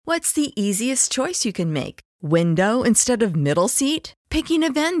What's the easiest choice you can make? Window instead of middle seat? Picking a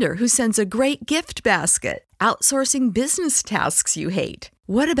vendor who sends a great gift basket? Outsourcing business tasks you hate?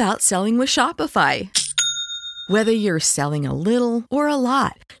 What about selling with Shopify? Whether you're selling a little or a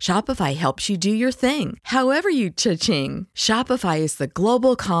lot, Shopify helps you do your thing, however you cha-ching. Shopify is the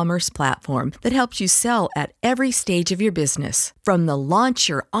global commerce platform that helps you sell at every stage of your business. From the launch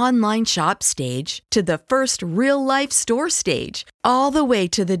your online shop stage to the first real-life store stage, all the way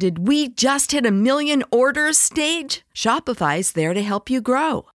to the did we just hit a million orders stage. Shopify's there to help you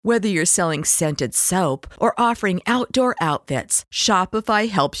grow. Whether you're selling scented soap or offering outdoor outfits, Shopify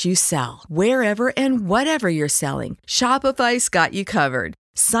helps you sell. Wherever and whatever you're selling, Shopify's got you covered.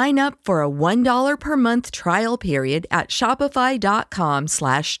 Sign up for a $1 per month trial period at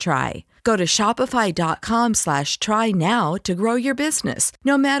shopify.com/try. Go to shopify.com/try now to grow your business,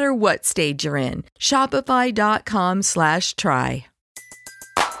 no matter what stage you're in. Shopify.com/try.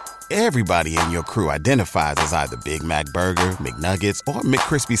 Everybody in your crew identifies as either Big Mac Burger, McNuggets, or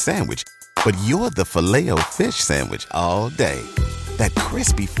McCrispy Sandwich. But you're the Filet-O-Fish Sandwich all day. That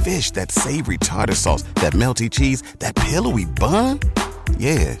crispy fish, that savory tartar sauce, that melty cheese, that pillowy bun.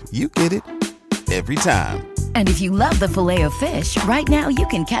 Yeah, you get it. Every time. And if you love the Filet-O-Fish, right now you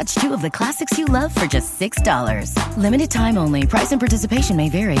can catch two of the classics you love for just $6. Limited time only. Price and participation may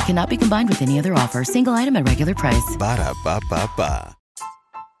vary. Cannot be combined with any other offer. Single item at regular price. Ba-da-ba-ba-ba.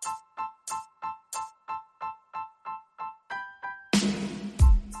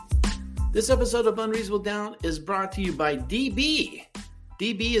 This episode of Unreasonable Down is brought to you by DB.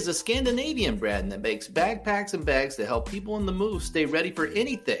 DB is a Scandinavian brand that makes backpacks and bags to help people on the move stay ready for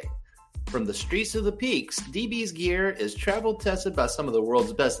anything. From the streets to the peaks, DB's gear is travel tested by some of the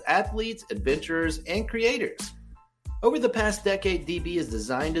world's best athletes, adventurers, and creators. Over the past decade, DB has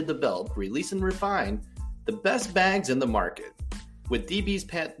designed and developed, released and refined the best bags in the market. With DB's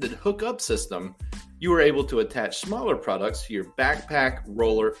patented hookup system, you are able to attach smaller products to your backpack,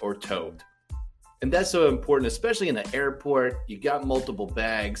 roller, or tote. And that's so important, especially in an airport. You got multiple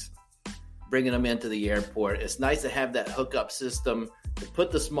bags, bringing them into the airport. It's nice to have that hookup system to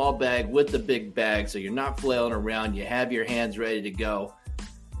put the small bag with the big bag so you're not flailing around. You have your hands ready to go.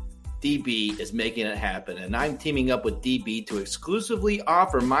 DB is making it happen, and I'm teaming up with DB to exclusively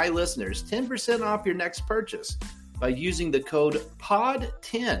offer my listeners 10% off your next purchase by using the code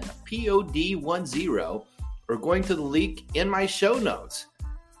POD10, POD10, or going to the link in my show notes.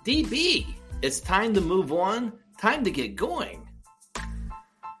 DB, it's time to move on, time to get going.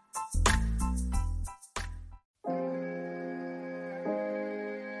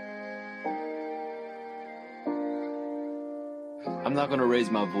 I'm not going to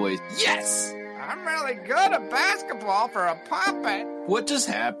raise my voice. Yes! I'm really good at basketball for a puppet. What just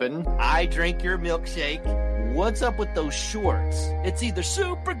happened? I drank your milkshake. What's up with those shorts? It's either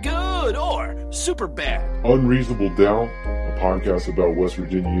super good or super bad. Unreasonable Down, a podcast about West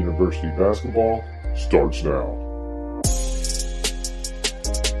Virginia University basketball, starts now.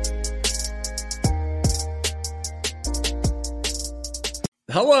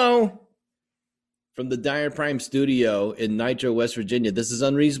 Hello from the Dyer Prime Studio in Nitro, West Virginia. This is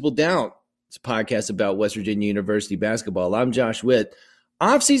Unreasonable Down. It's a podcast about West Virginia University basketball. I'm Josh Witt.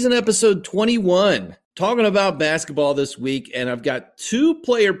 Offseason episode 21. Talking about basketball this week, and I've got two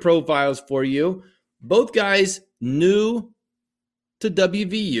player profiles for you. Both guys new to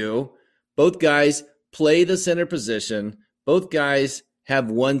WVU. Both guys play the center position. Both guys have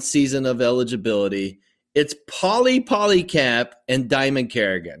one season of eligibility. It's Polycap and Diamond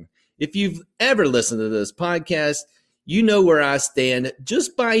Kerrigan. If you've ever listened to this podcast, you know where I stand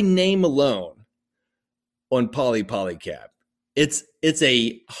just by name alone on Polycap. It's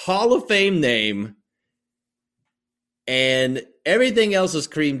a Hall of Fame name. And everything else is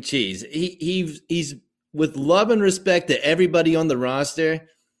cream cheese. He's with love and respect to everybody on the roster.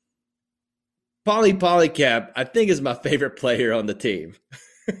 Polycap, I think, is my favorite player on the team.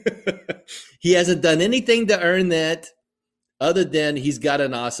 He hasn't done anything to earn that other than he's got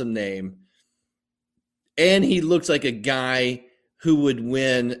an awesome name. And he looks like a guy who would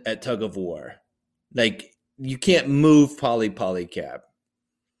win at tug of war. Like, you can't move Polycap.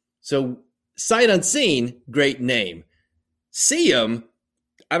 So, sight unseen, great name. See him,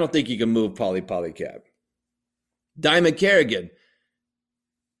 I don't think you can move Polycap. Diamond Kerrigan,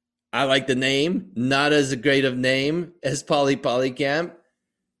 I like the name, not as great of name as Polycap,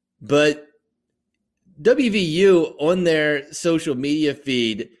 but WVU on their social media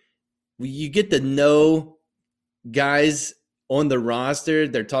feed, you get to know guys on the roster.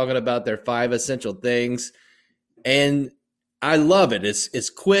 They're talking about their 5 essential things, and I love it.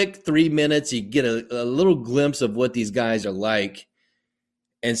 It's quick, 3 minutes. You get a little glimpse of what these guys are like.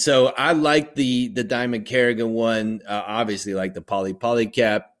 And so I like the Diamond Kerrigan one, obviously like the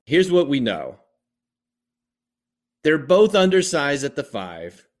Polycap. Here's what we know. They're both undersized at the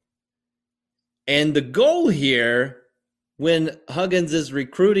 5. And the goal here, when Huggins is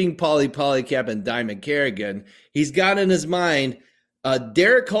recruiting Polycap and Diamond Kerrigan, he's got in his mind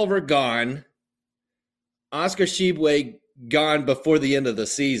Derek Culver gone, Oscar Tshiebwe gone before the end of the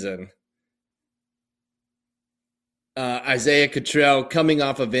season, Isaiah Cottrell coming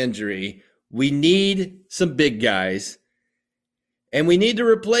off of injury. We need some big guys, and we need to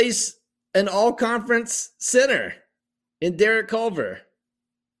replace an all-conference center in Derek Culver.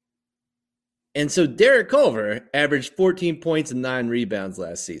 And so Derek Culver averaged 14 points and 9 rebounds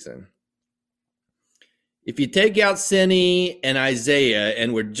last season. If you take out Cindy and Isaiah,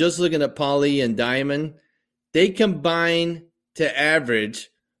 and we're just looking at Pauly and Diamond, they combine to average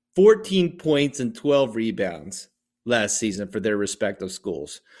 14 points and 12 rebounds last season for their respective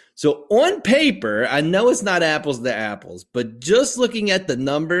schools. So on paper, I know it's not apples to apples, but just looking at the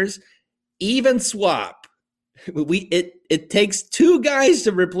numbers, even swap, it takes 2 guys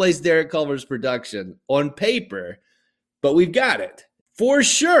to replace Derek Culver's production on paper, but we've got it. For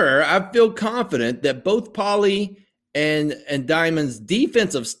sure, I feel confident that both Pauly and Diamond's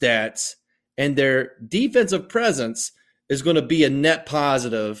defensive stats and their defensive presence is going to be a net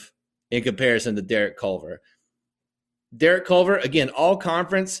positive in comparison to Derek Culver. Derek Culver, again, all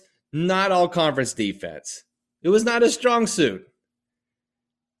conference, not all conference defense. It was not a strong suit.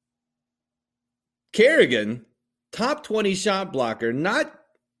 Kerrigan, top 20 shot blocker, not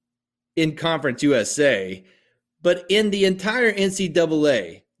in Conference USA, but in the entire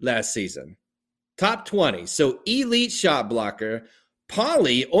NCAA last season. Top 20. So elite shot blocker.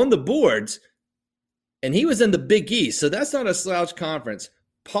 Pauly on the boards, and he was in the Big East, so that's not a slouch conference.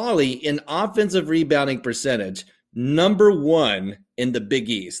 Pauly in offensive rebounding percentage, number 1 in the Big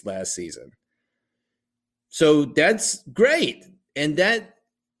East last season. So that's great. And that,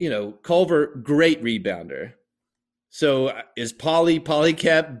 Culver, great rebounder. So is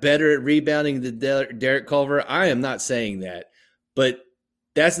Polycap better at rebounding than Derek Culver? I am not saying that, but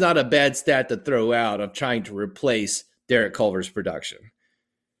that's not a bad stat to throw out of trying to replace Derek Culver's production.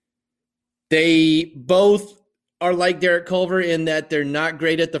 They both are like Derek Culver in that they're not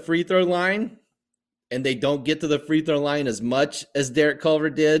great at the free throw line, and they don't get to the free throw line as much as Derek Culver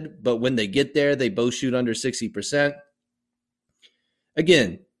did, but when they get there, they both shoot under 60%.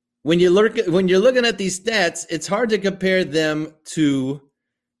 Again, when you're looking at these stats, it's hard to compare them to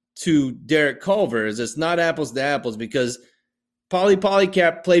Derek Culver's. It's not apples to apples because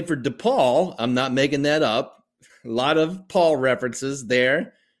Polycap played for DePaul. I'm not making that up. A lot of Paul references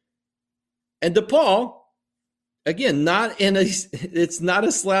there. And DePaul, again, it's not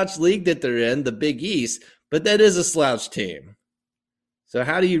a slouch league that they're in, the Big East, but that is a slouch team. So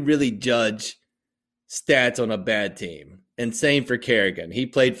how do you really judge stats on a bad team? And same for Kerrigan. He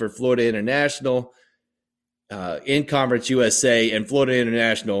played for Florida International in Conference USA, and Florida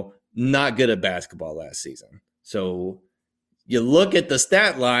International not good at basketball last season. So you look at the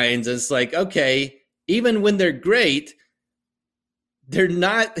stat lines, and it's like, okay, even when they're great, they're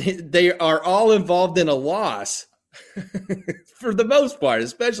not. They are all involved in a loss for the most part,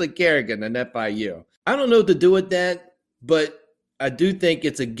 especially Kerrigan and FIU. I don't know what to do with that, but I do think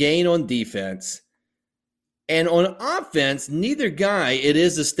it's a gain on defense. And on offense, neither guy, it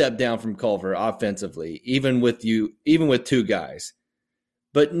is a step down from Culver offensively, even with 2 guys.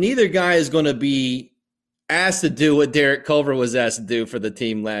 But neither guy is going to be asked to do what Derek Culver was asked to do for the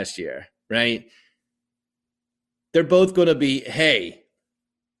team last year, right? They're both going to be, hey,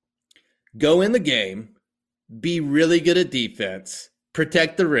 go in the game, be really good at defense,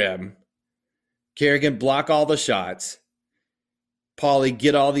 protect the rim, Kerrigan block all the shots, Pauly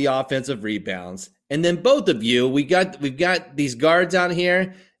get all the offensive rebounds. And then both of you, we've got these guards out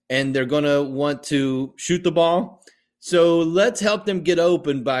here, and they're going to want to shoot the ball. So let's help them get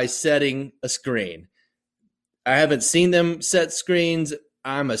open by setting a screen. I haven't seen them set screens.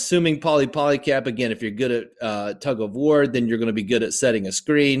 I'm assuming Polycap, again, if you're good at tug of war, then you're going to be good at setting a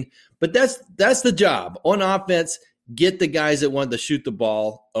screen. But that's the job. On offense, get the guys that want to shoot the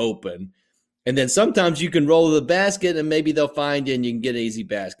ball open. And then sometimes you can roll to the basket and maybe they'll find you and you can get an easy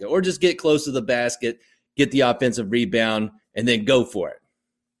basket. Or just get close to the basket, get the offensive rebound, and then go for it.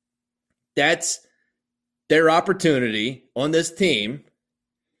 That's their opportunity on this team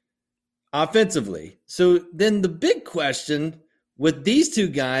offensively. So then the big question with these 2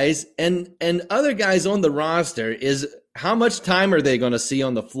 guys and other guys on the roster is how much time are they going to see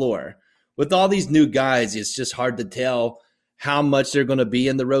on the floor? With all these new guys, it's just hard to tell how much they're going to be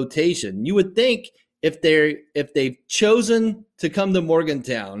in the rotation. You would think if they've chosen to come to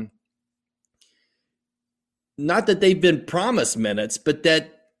Morgantown, not that they've been promised minutes, but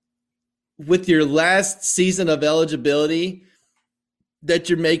that with your last season of eligibility, that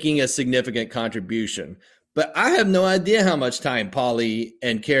you're making a significant contribution. But I have no idea how much time Pauly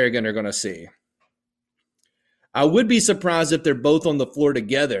and Kerrigan are going to see. I would be surprised if they're both on the floor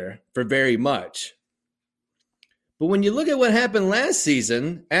together for very much. But when you look at what happened last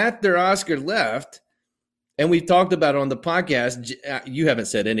season after Oscar left, and we've talked about it on the podcast, you haven't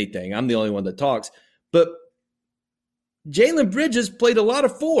said anything. I'm the only one that talks. But Jalen Bridges played a lot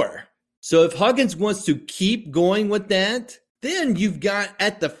of 4. So if Huggins wants to keep going with that, then you've got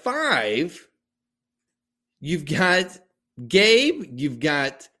at the 5, you've got Gabe, you've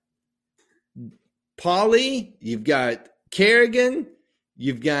got Pauly, you've got Kerrigan,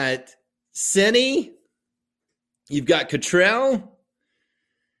 you've got Senny, you've got Cottrell.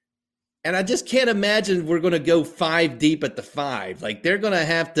 And I just can't imagine we're going to go 5 deep at the 5. Like we're going to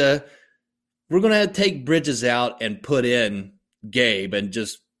have to take Bridges out and put in Gabe and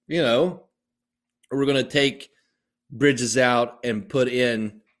just, we're going to take Bridges out and put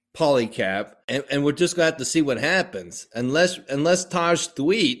in Polycap, and we're just going to have to see what happens. Unless Taj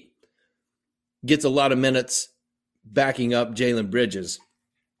Thweet gets a lot of minutes backing up Jalen Bridges.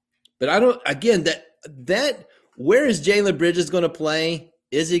 But where is Jalen Bridges going to play?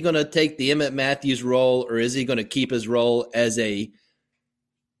 Is he going to take the Emmett Matthews role, or is he going to keep his role as a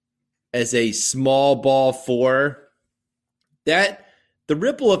small ball 4? That the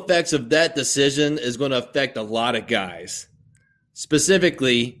ripple effects of that decision is going to affect a lot of guys.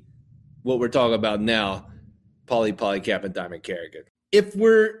 Specifically, what we're talking about now, Polycap, and Diamond Kerrigan. If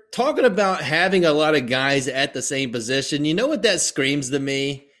we're talking about having a lot of guys at the same position, you know what that screams to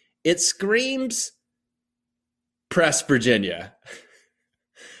me? It screams Press Virginia.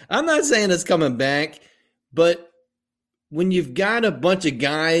 I'm not saying it's coming back, but when you've got a bunch of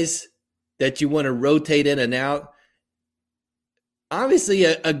guys that you want to rotate in and out, obviously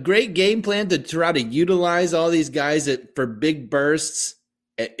a great game plan to try to utilize all these guys for big bursts,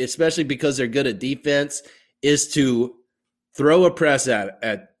 especially because they're good at defense, is to throw a press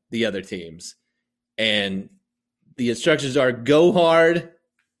at the other teams. And the instructions are go hard.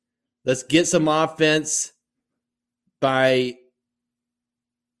 Let's get some offense by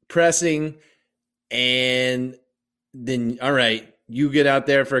pressing, and then, all right, you get out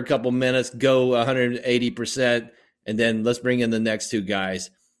there for a couple minutes, go 180%, and then let's bring in the next 2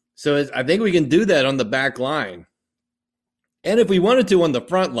 guys. So I think we can do that on the back line. And if we wanted to on the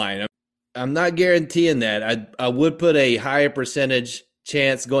front line, I'm not guaranteeing that. I would put a higher percentage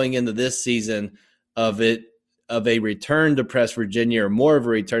chance going into this season of a return to Press Virginia, or more of a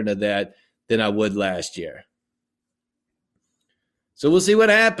return to that, than I would last year. So we'll see what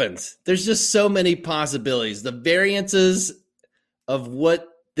happens. There's just so many possibilities. The variances of what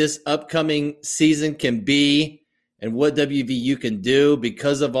this upcoming season can be and what WVU can do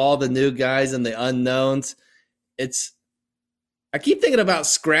because of all the new guys and the unknowns. I keep thinking about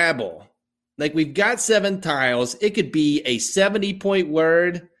Scrabble. Like, we've got 7 tiles. It could be a 70-point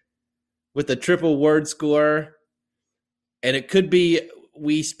word with a triple word score. And it could be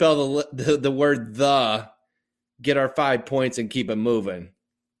we spell the word the, get our 5 points, and keep it moving.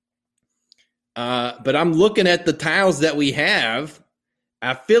 But I'm looking at the tiles that we have.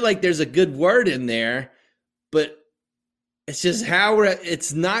 I feel like there's a good word in there, but it's just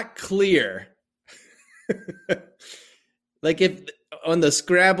it's not clear. Like, if on the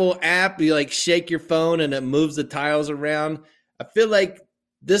Scrabble app, you shake your phone and it moves the tiles around. I feel like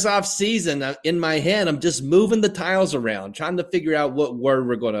this off season, in my head, I'm just moving the tiles around, trying to figure out what word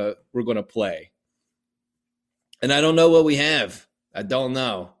we're gonna play. And I don't know what we have. I don't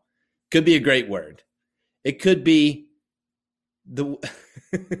know. Could be a great word. It could be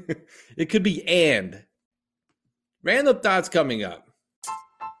it could be and. Random thoughts coming up.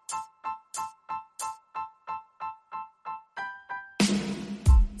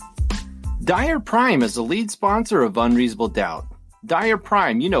 Dyer Prime is the lead sponsor of Unreasonable Doubt. Dyer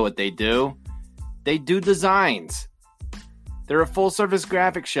Prime, you know what they do. They do designs. They're a full-service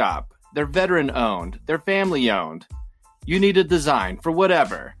graphic shop. They're veteran-owned. They're family-owned. You need a design for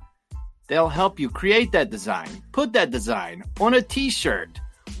whatever. They'll help you create that design, put that design on a t-shirt,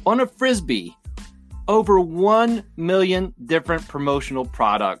 on a Frisbee. Over 1 million different promotional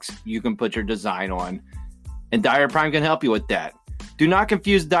products you can put your design on. And Dyer Prime can help you with that. Do not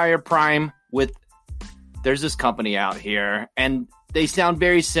confuse Dyer Prime with, there's this company out here, and they sound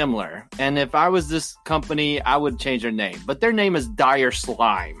very similar. And if I was this company, I would change their name. But their name is Dyer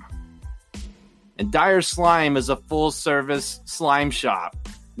Slime. And Dyer Slime is a full-service slime shop.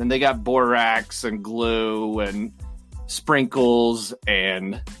 Then they got borax and glue and sprinkles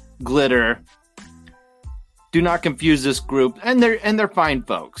and glitter. Do not confuse this group, and they're fine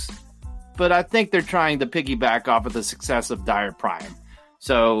folks. But I think they're trying to piggyback off of the success of Dire Prime.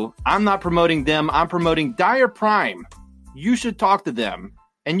 So I'm not promoting them. I'm promoting Dire Prime. You should talk to them.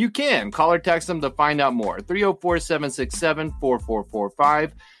 And you can call or text them to find out more.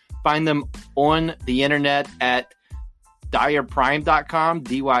 304-767-4445. Find them on the internet at direprime.com,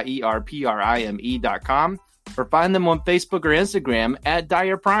 DYERPRIME.com, or find them on Facebook or Instagram at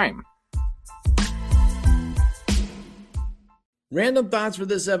Dire Prime. Random thoughts for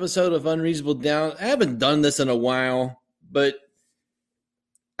this episode of Unreasonable Doubt. I haven't done this in a while, but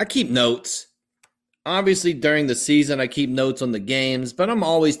I keep notes. Obviously, during the season, I keep notes on the games, but I'm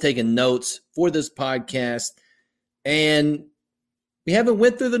always taking notes for this podcast. And we haven't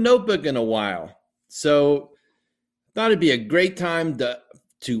went through the notebook in a while. So I thought it'd be a great time to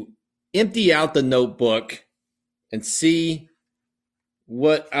empty out the notebook and see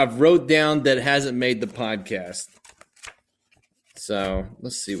what I've wrote down that hasn't made the podcast. So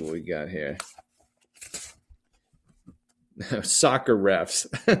let's see what we got here. Soccer refs.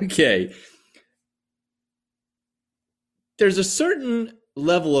 Okay. There's a certain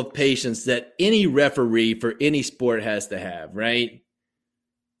level of patience that any referee for any sport has to have, right?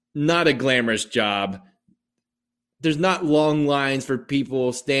 Not a glamorous job. There's not long lines for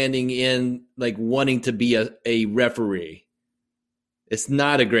people standing in, like, wanting to be a referee. It's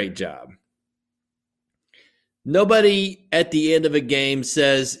not a great job. Nobody at the end of a game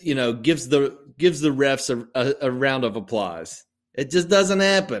says, gives the refs a round of applause. It just doesn't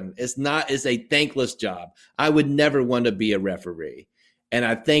happen. It's a thankless job. I would never want to be a referee. And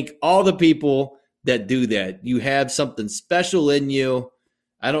I thank all the people that do that. You have something special in you.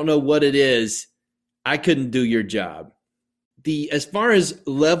 I don't know what it is. I couldn't do your job. As far as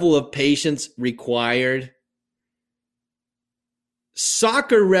level of patience required,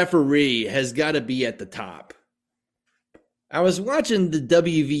 soccer referee has got to be at the top. I was watching the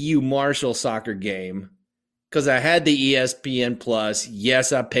WVU Marshall soccer game because I had the ESPN Plus.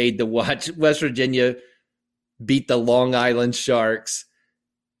 Yes, I paid to watch West Virginia beat the Long Island Sharks.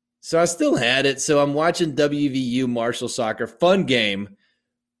 So I still had it. So I'm watching WVU Marshall soccer. Fun game.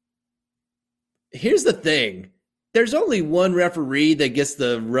 Here's the thing. There's only one referee that gets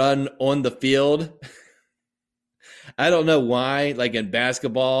the run on the field. I don't know why. Like in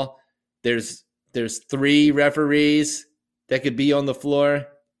basketball, there's 3 referees that could be on the floor.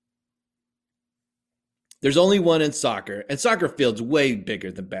 There's only one in soccer, and soccer field's way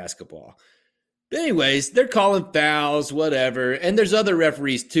bigger than basketball. But anyways, they're calling fouls, whatever, and there's other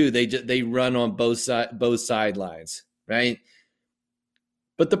referees too. They run on both sidelines, right?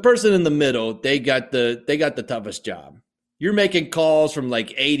 But the person in the middle, they got the toughest job. You're making calls from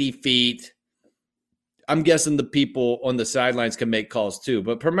like 80 feet. I'm guessing the people on the sidelines can make calls too,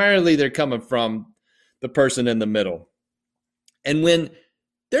 but primarily they're coming from the person in the middle. And when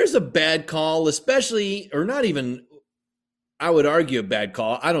there's a bad call, especially, or not even, I would argue a bad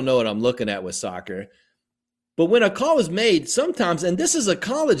call. I don't know what I'm looking at with soccer. But when a call is made, sometimes, and this is a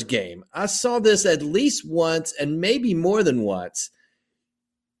college game, I saw this at least once and maybe more than once.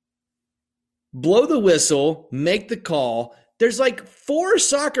 Blow the whistle, make the call. There's like 4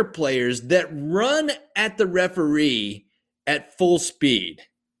 soccer players that run at the referee at full speed.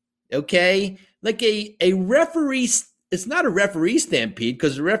 Okay? Like a referee. It's not a referee stampede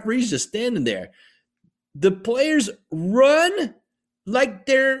because the referee's just standing there. The players run like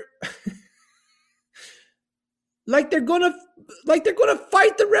they're gonna fight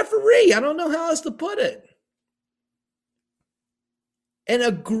the referee. I don't know how else to put it. And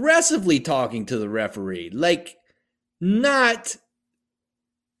aggressively talking to the referee, like not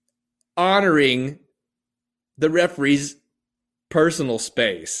honoring the referee's personal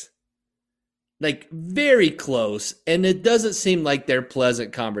space. Like very close, and it doesn't seem like they're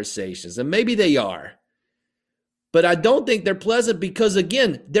pleasant conversations. And maybe they are. But I don't think they're pleasant because,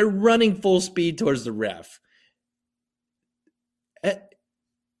 again, they're running full speed towards the ref.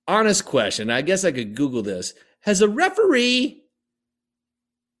 Honest question. I guess I could Google this. Has a referee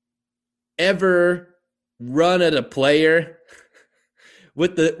ever run at a player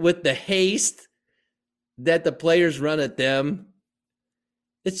with the haste that the players run at them?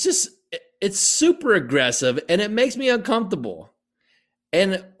 It's super aggressive, and it makes me uncomfortable.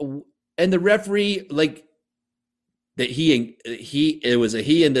 And the referee, like that it was a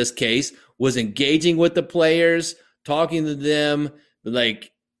he in this case, was engaging with the players, talking to them.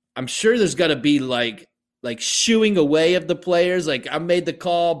 Like, I'm sure there's got to be like shooing away of the players. Like, I made the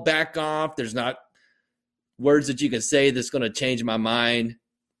call, back off. There's not words that you can say that's going to change my mind.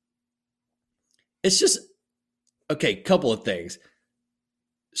 it's just, okay, couple of things.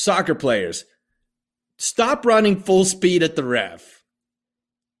 Soccer players, stop running full speed at the ref.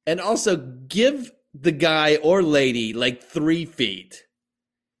 And also give the guy or lady like 3 feet.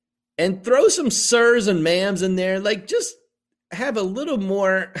 And throw some sirs and ma'ams in there. Like, just have a little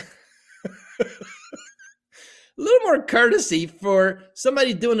more, a little more courtesy for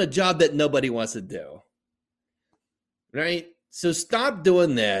somebody doing a job that nobody wants to do. Right? So stop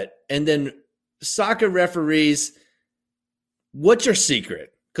doing that. And then soccer referees, what's your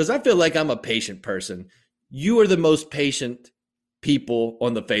secret? Because I feel like I'm a patient person. You are the most patient people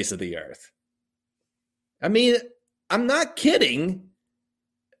on the face of the earth. I mean, I'm not kidding.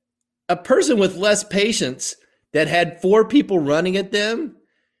 A person with less patience that had 4 people running at them,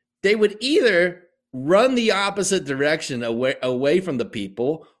 they would either run the opposite direction away from the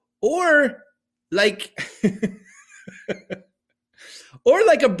people, or like or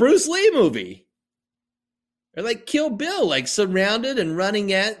like a Bruce Lee movie, or like Kill Bill, like surrounded and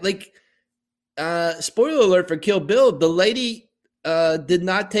running at, like, spoiler alert for Kill Bill, the lady did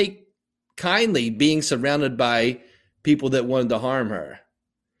not take kindly being surrounded by people that wanted to harm her.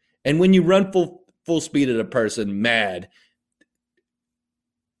 And when you run full speed at a person mad,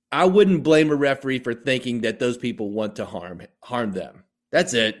 I wouldn't blame a referee for thinking that those people want to harm them.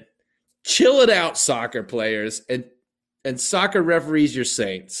 That's it. Chill it out, soccer players, and soccer referees, you're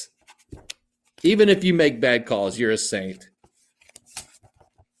saints. Even if you make bad calls, you're a saint.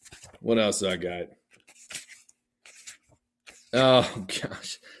 What else I got? Oh,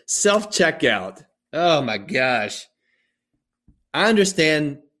 gosh. Self-checkout. Oh, my gosh. I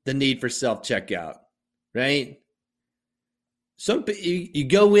understand the need for self-checkout, right? You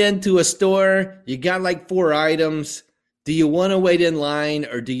go into a store, you got like 4 items. Do you want to wait in line,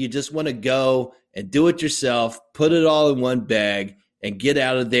 or do you just want to go and do it yourself, put it all in one bag, and get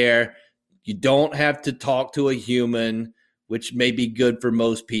out of there? You don't have to talk to a human, which may be good for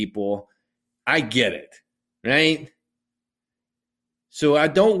most people. I get it, right? So I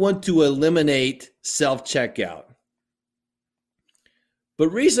don't want to eliminate self-checkout. But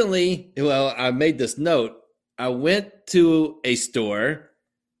recently, well, I made this note. I went to a store.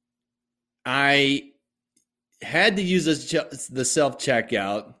 I had to use the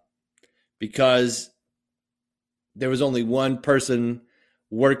self-checkout because there was only one person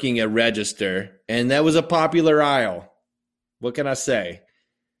working a register, and that was a popular aisle. What can I say?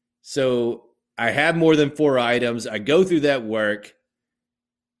 So I have more than 4 items. I go through that work.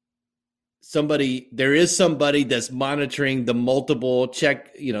 There is somebody that's monitoring the multiple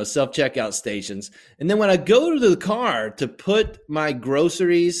self-checkout stations. And then when I go to the car to put my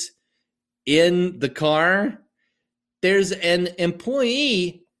groceries in the car, there's an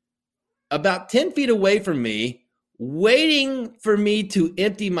employee about 10 feet away from me waiting for me to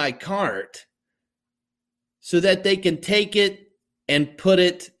empty my cart so that they can take it and put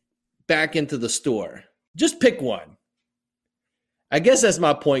it back into the store. Just pick one. I guess that's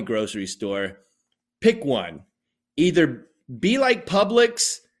my point, grocery store. Pick one. Either be like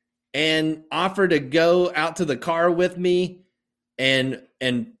Publix and offer to go out to the car with me and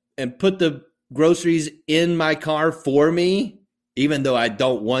put the groceries in my car for me, even though I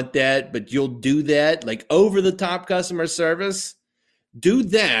don't want that, but you'll do that, like over the top customer service. Do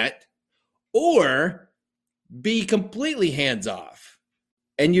that, or be completely hands off.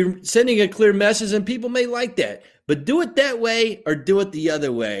 And you're sending a clear message, and people may like that. But do it that way or do it the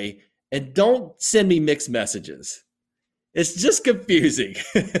other way, and don't send me mixed messages. It's just confusing.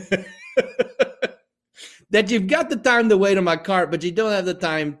 That you've got the time to wait on my cart, but you don't have the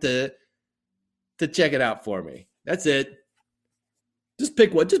time to check it out for me. That's it. Just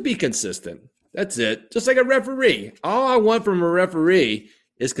pick one. Just be consistent. That's it. Just like a referee. All I want from a referee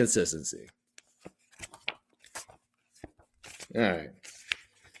is consistency. All right.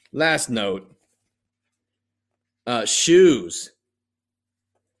 Last note. Shoes.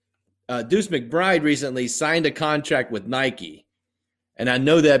 Deuce McBride recently signed a contract with Nike. And I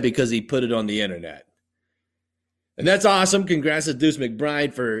know that because he put it on the internet. And that's awesome. Congrats to Deuce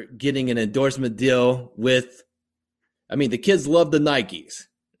McBride for getting an endorsement deal with, the kids love the Nikes,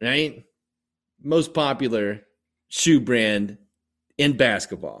 right? Most popular shoe brand in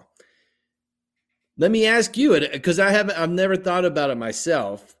basketball. Let me ask you, because I've never thought about it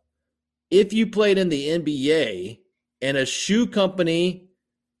myself. If you played in the NBA and a shoe company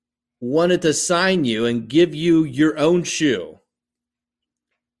wanted to sign you and give you your own shoe,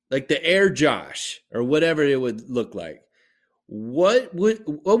 like the Air Josh or whatever it would look like, who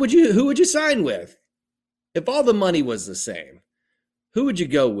would you sign with? If all the money was the same, who would you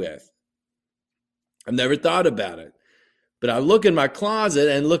go with? I've never thought about it, but I look in my closet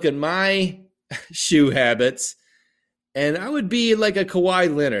and look at my shoe habits, and I would be like a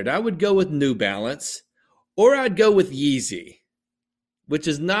Kawhi Leonard. I would go with New Balance, or I'd go with Yeezy, which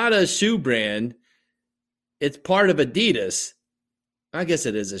is not a shoe brand. It's part of Adidas. I guess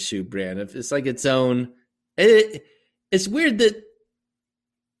it is a shoe brand. It's like its own. It's weird that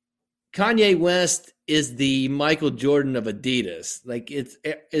Kanye West is the Michael Jordan of Adidas. Like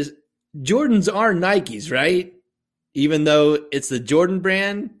Jordans are Nikes, right? Even though it's the Jordan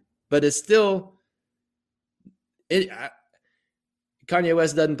brand, but it's still Kanye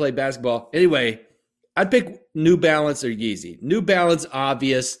West doesn't play basketball. Anyway, I'd pick New Balance or Yeezy. New Balance,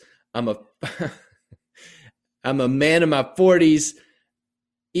 obvious. I'm a man in my 40s,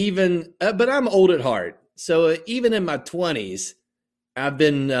 but I'm old at heart. So even in my 20s, I've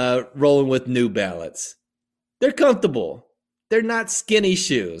been rolling with New Balance. They're comfortable. They're not skinny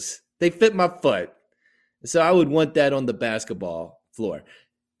shoes. They fit my foot. So I would want that on the basketball floor.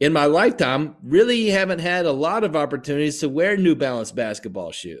 In my lifetime, really haven't had a lot of opportunities to wear New Balance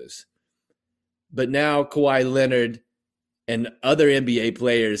basketball shoes. But now Kawhi Leonard and other NBA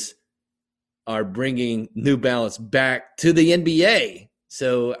players are bringing New Balance back to the NBA.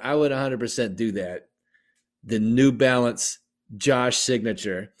 So I would 100% do that. The New Balance Josh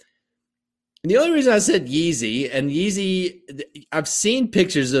signature. And the only reason I said Yeezy, and Yeezy, I've seen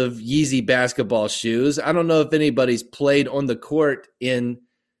pictures of Yeezy basketball shoes. I don't know if anybody's played on the court in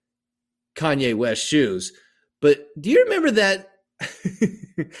Kanye West shoes, but do you remember that?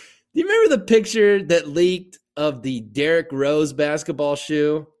 Do you remember the picture that leaked of the Derrick Rose basketball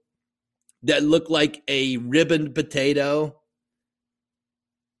shoe that looked like a ribboned potato?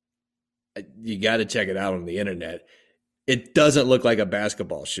 You got to check it out on the internet. It doesn't look like a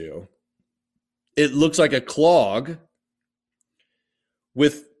basketball shoe. It looks like a clog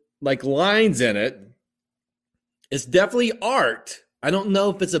with like lines in it. It's definitely art. I don't know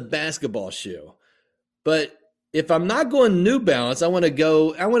if it's a basketball shoe, but if I'm not going New Balance, I want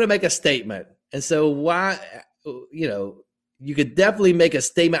to make a statement. And so you could definitely make a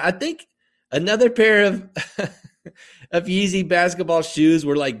statement. I think another pair of of Yeezy basketball shoes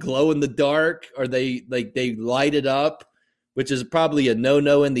were like glow in the dark, or they light it up, which is probably a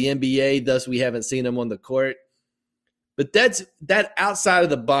no-no in the NBA. Thus, we haven't seen them on the court. But that's that outside of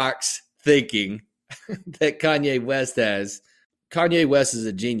the box thinking that Kanye West has. Kanye West is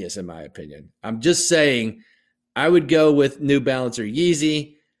a genius, in my opinion. I'm just saying I would go with New Balance or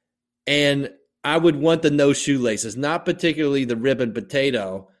Yeezy, and I would want the no shoelaces, not particularly the ribbon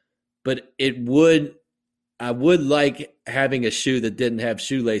potato, but I would like having a shoe that didn't have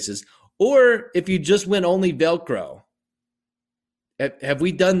shoelaces. Or if you just went only Velcro. Have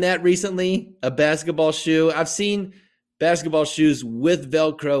we done that recently? A basketball shoe? I've seen basketball shoes with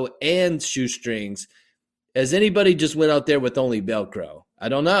Velcro and shoestrings. Has anybody just went out there with only Velcro? I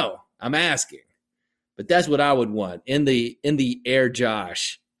don't know. I'm asking. But that's what I would want in the Air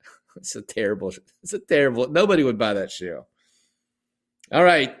Josh. It's a terrible, nobody would buy that shoe. All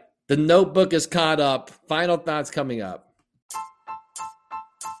right. The notebook is caught up. Final thoughts coming up.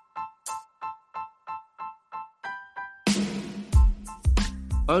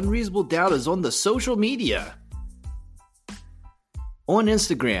 Unreasonable Doubt is on the social media. On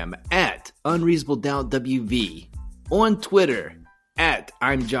Instagram at UnreasonableDoubtWV. On Twitter at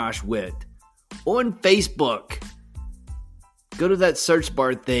I'm Josh Witt. On Facebook, go to that search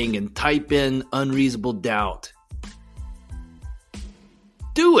bar thing and type in Unreasonable Doubt.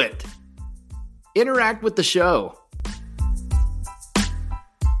 Do it. Interact with the show.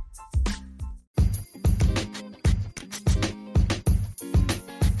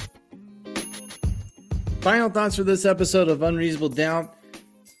 Final thoughts for this episode of Unreasonable Doubt.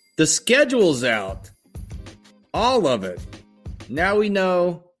 The schedule's out. All of it. Now we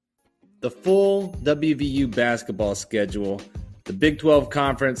know the full WVU basketball schedule. The Big 12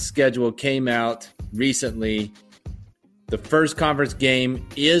 conference schedule came out recently. The first conference game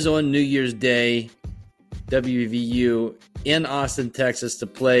is on New Year's Day. WVU in Austin, Texas, to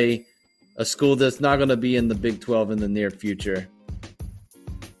play a school that's not going to be in the Big 12 in the near future.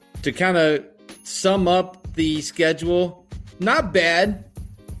 To kind of sum up the schedule, not bad.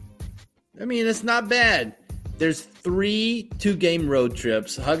 I mean, it's not bad. There's 3 2-game road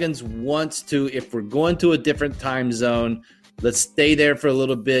trips. Huggins wants to, if we're going to a different time zone, let's stay there for a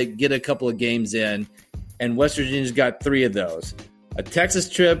little bit, get a couple of games in. And West Virginia's got 3 of those. A Texas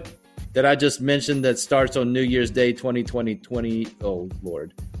trip that I just mentioned that starts on New Year's Day 2020. Oh,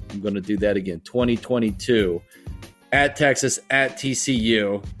 Lord. I'm going to do that again. 2022. At Texas, at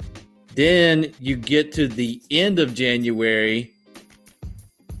TCU. Then you get to the end of January,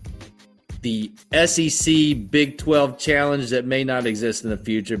 the SEC Big 12 challenge that may not exist in the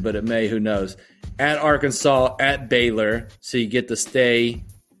future, but it may, who knows. At Arkansas, at Baylor, so you get to stay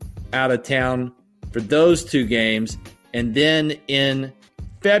out of town for those two games. And then in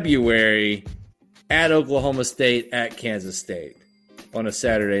February, at Oklahoma State, at Kansas State on a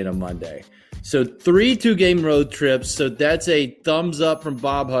Saturday and a Monday. So 3 2-game road trips. So that's a thumbs up from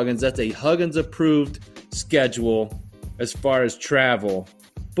Bob Huggins. That's a Huggins-approved schedule as far as travel.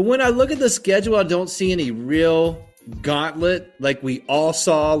 But when I look at the schedule, I don't see any real gauntlet like we all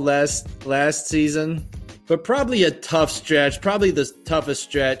saw last season. But probably a tough stretch. Probably the toughest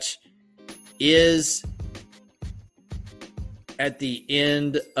stretch is at the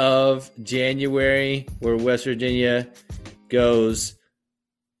end of January, where West Virginia goes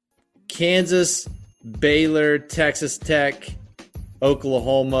Kansas, Baylor, Texas Tech,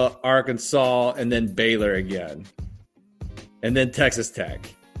 Oklahoma, Arkansas, and then Baylor again. And then Texas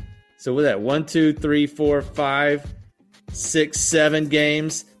Tech. So with that, 1, 2, 3, 4, 5, 6, 7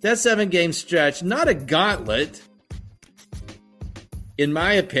 games. That 7-game stretch, not a gauntlet, in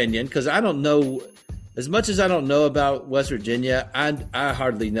my opinion, because I don't know, as much as I don't know about West Virginia, I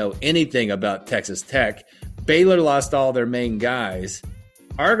hardly know anything about Texas Tech. Baylor lost all their main guys.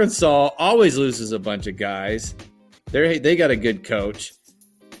 Arkansas always loses a bunch of guys. They got a good coach.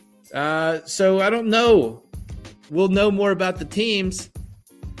 So I don't know. We'll know more about the teams,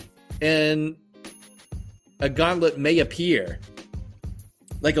 and a gauntlet may appear.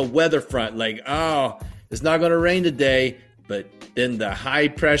 Like a weather front, like, oh, it's not going to rain today, but then the high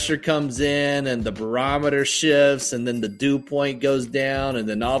pressure comes in and the barometer shifts and then the dew point goes down and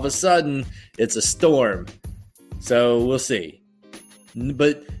then all of a sudden it's a storm. So we'll see.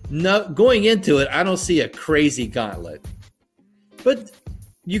 But no, going into it, I don't see a crazy gauntlet. But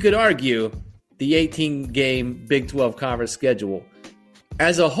you could argue the 18-game Big 12 conference schedule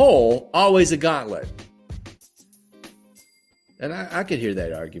as a whole, always a gauntlet. And I could hear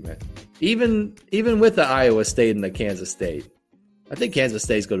that argument. Even with the Iowa State and the Kansas State. I think Kansas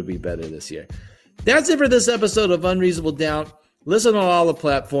State's going to be better this year. That's it for this episode of Unreasonable Doubt. Listen on all the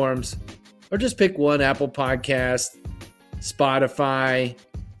platforms, or just pick one: Apple Podcast, Spotify,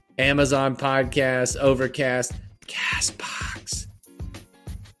 Amazon Podcast, Overcast, CastBox.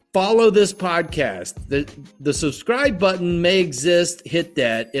 Follow this podcast. The subscribe button may exist. Hit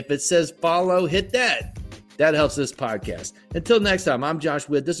that. If it says follow, hit that. That helps this podcast. Until next time, I'm Josh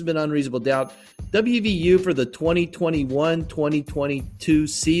Witt. This has been Unreasonable Doubt. WVU for the 2021-2022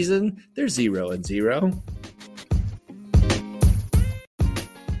 season. They're 0-0.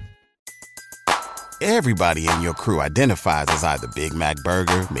 Everybody in your crew identifies as either Big Mac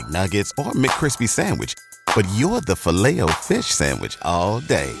Burger, McNuggets, or McCrispy Sandwich. But you're the Filet-O-Fish Sandwich all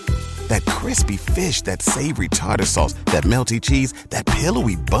day. That crispy fish, that savory tartar sauce, that melty cheese, that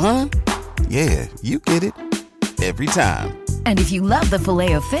pillowy bun. Yeah, you get it. Every time. And if you love the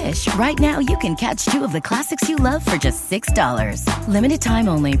Filet-O-Fish, right now you can catch 2 of the classics you love for just $6. Limited time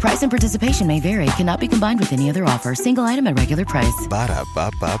only. Price and participation may vary. Cannot be combined with any other offer. Single item at regular price.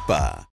 Ba-da-ba-ba-ba.